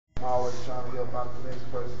I'm always trying to help out the next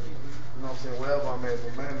person. You know what I'm saying? Wherever I'm at,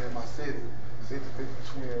 but mainly in my city. 50-50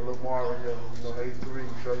 Twin, Lamar, you know, A3,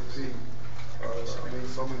 Dre P. I mean,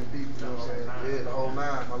 so many people, you know what I'm saying? Yeah, the whole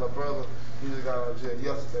nine. My little brother, he just got out of jail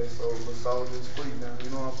yesterday, so the soldier is free now,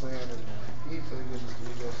 you know what I'm saying? And he finna get this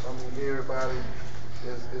weekend. I mean, everybody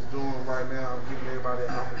is doing right now, giving everybody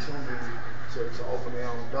an opportunity to open their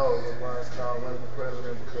own doors. That's why it's called running the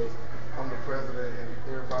president, because I'm the president and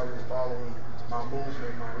everybody is following my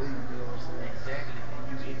movement, my lead, you know what I'm saying? Exactly,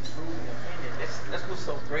 and you improving your opinion. That's what's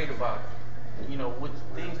so great about it. You know, with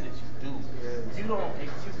the things that you do. Yes. If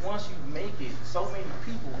you once you make it, so many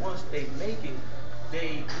people once they make it,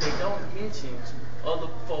 they don't mention to other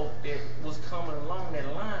folk that was coming along that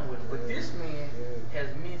line with them. But this man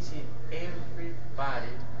has mentioned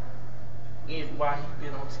everybody in why he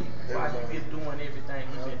been on TV, why he been doing everything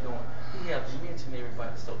he been doing. He has mentioned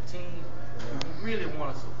everybody. So team, if you really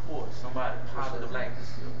want to support somebody positive like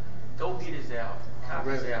this, go get his album,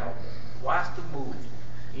 copy his album, watch the movie.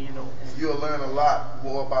 You know, you'll learn a lot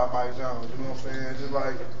more about Mike Jones. You know what I'm saying? Just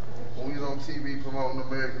like when we was on TV promoting the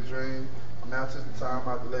American Dream, now it's just the time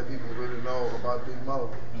out to let people really know about Big Mo.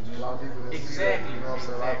 A lot of people didn't see that. You know what I'm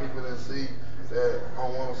saying? A lot of people didn't see that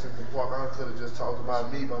on 106 Park. I could have just talked about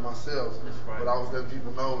me by myself, but I was letting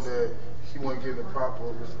people know that he wasn't getting the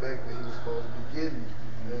proper respect that he was supposed to be getting.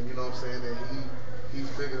 And you know what I'm saying? And he's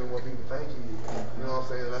bigger than what people think he is. You know what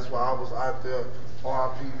I'm saying? And that's why I was out there,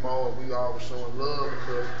 RP Mo, and we all were showing love,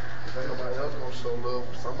 because if ain't nobody else gonna show love,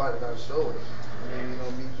 somebody gotta show it. And you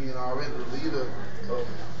know, me being already the leader of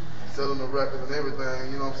selling the record and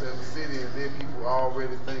everything, you know what I'm saying, the city, and then people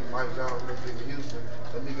already think Mike Jones is big in Houston.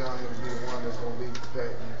 Let me go out here and be the one that's gonna lead the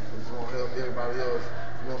pack. It's gonna help everybody else,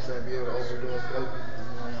 you know what I'm saying, be able to open doors for other people.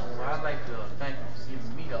 You know what I'm saying? Well, I'd like to thank you for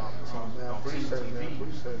giving me the opportunity on TV. Appreciate it.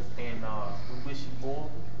 And we wish you more.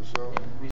 For sure. And we wish